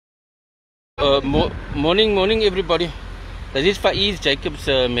Morning, everybody. This is Faiz Jacobs,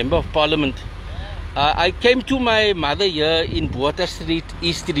 Member of Parliament. I came to my mother here in Botha Street,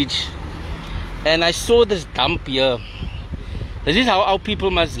 East Ridge, and I saw this dump here. This is how our people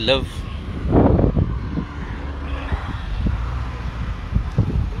must live.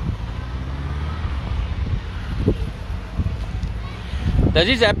 This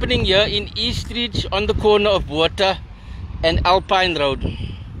is happening here in East Ridge on the corner of Botha and Alpine Road.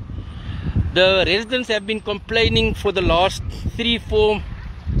 The residents have been complaining for the last 3-4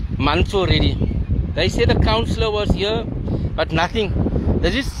 months already. They say the councillor was here, but nothing.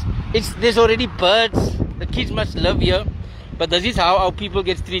 There's already birds. The kids must live here, but this is how our people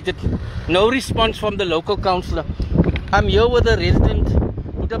get treated. No response from the local councillor. I'm here with a resident.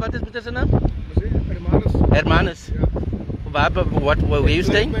 What is her name? Hermanus. Yeah. Where are you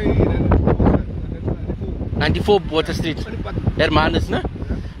staying? 94 Botha Street. Hermanus, no?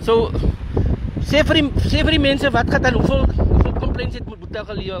 So, sê vir die mense wat gaan dan hoeveel complaints het met Botha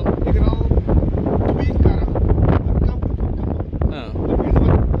al hier? Ek het al 2 karre kamp gekom. Ja.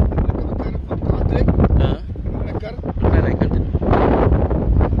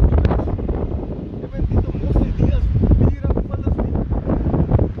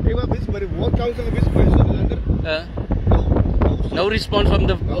 No response from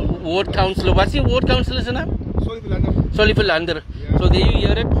the ward councillor. What's the ward councillor's name? Solly Philander. Yeah. So there you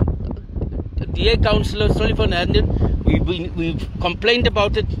hear it. DA councillor Solly Philander. We've complained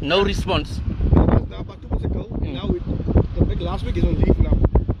about it. No response. About 2 months ago. Now last week he's on leave now.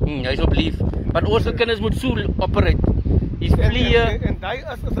 He's on leave. But also kinders moet so operate. He's clear. En hy is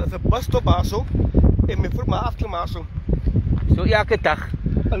 'n busstop daarso en my voet maar afklim so. So elke dag.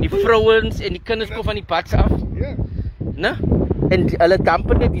 Die vrouens en die kinders kom van die pads af. Ja. Né? En hulle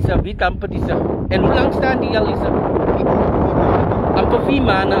damp net dis wie damp dis. En hoe lank staan die al is? Amper 4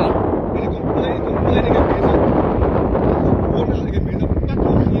 maande al. En ek kom planning op besig.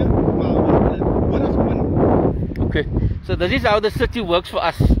 Okay, so this is how the city works for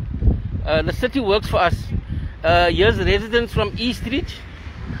us. The city works for us. Here's residents from East Ridge.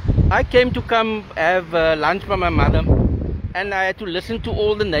 I came to come have lunch by my mother, and I had to listen to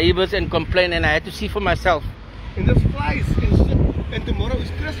all the neighbors and complain, and I had to see for myself. And there's flies and tomorrow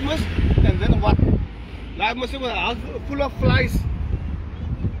is Christmas, and then what? Life must be full of flies.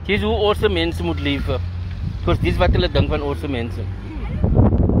 Dis hoe ons mense moet leef. Because dis wat hulle dink van ons mense.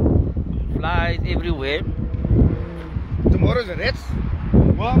 Flies everywhere. Tomorrow is rats.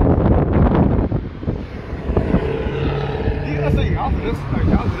 Wow. Hier is 'n helfrus,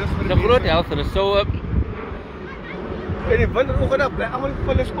 The groot helfrus. So en die winteroggend bly almal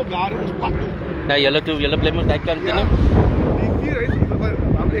vullis op daar in ons pad. Nou julle bly mos daai kant toe. Die vier is hier van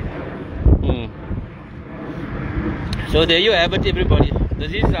ek. So there you have it, everybody.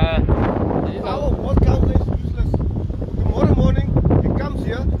 This is our ward council is useless. Tomorrow morning he comes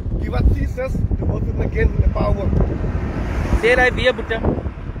here, give us thesis, to vote him again in the power. Say right here, Botha.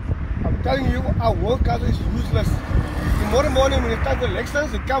 I'm telling you, our ward council is useless. Tomorrow morning when it comes to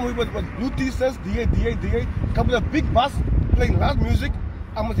elections, they come with blue thesis, DA, come with a big bus playing loud music.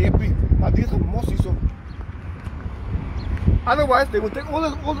 I'm not happy. But these are most so. Otherwise, they will take all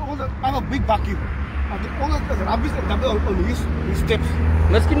the other big bucket. All the rubbish and dump it on his steps.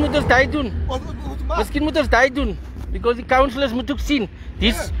 Miskien moet ons dit doen. Miskien moet ons dit doen. Because the councillors moet ook sien.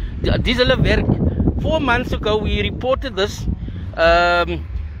 Dis hulle werk. 4 months ago we reported this.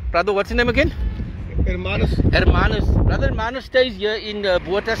 Brother, what's his name again? Hermanus. Brother Hermanus stays here in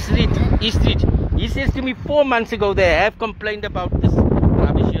Botha Street, East Street. He says to me 4 months ago they have complained about this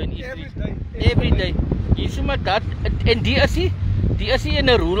rubbish here in East Street. Every day. Hier so maar dat en die is in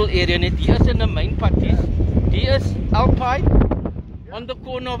 'n rural area net. Die is in 'n main pad. Die is Alpine on the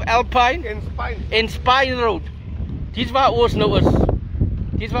corner of Alpine and Spine Road. Dis waar ons nou is.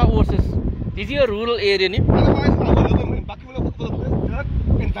 Dis waar ons is. Dis hier 'n rural area nie. Otherwise, I will live in Bakkie will dirt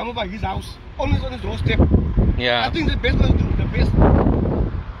and dump by his house. On his doorstep. Yeah. I think the best one to do the best.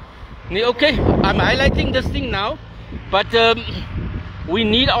 Nee, okay. I'm highlighting this thing now, but we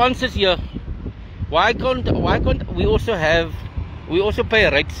need answers here. Why can't we also pay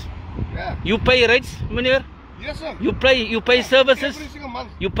rates? Yeah. You pay rates, meneer? Yes, sir. You pay services? Every single month.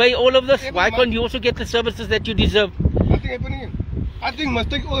 You pay all of this? Every Why month. can't you also get the services that you deserve? Nothing happening. I think must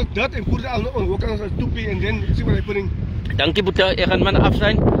take all the dirt and put it on workers to pay and then see what's happening. Dankie Botha, ek gaan man af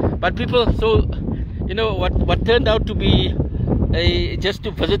zijn. But people, so you know what turned out to be just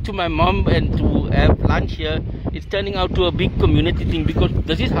to visit to my mom and to have lunch here, it's turning out to a big community thing, because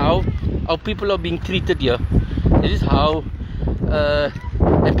this is how our people are being treated here. This is how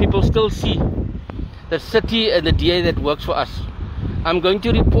and people still see the city and the DA that works for us. I'm going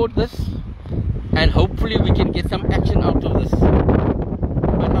to report this and hopefully we can get some action out of this.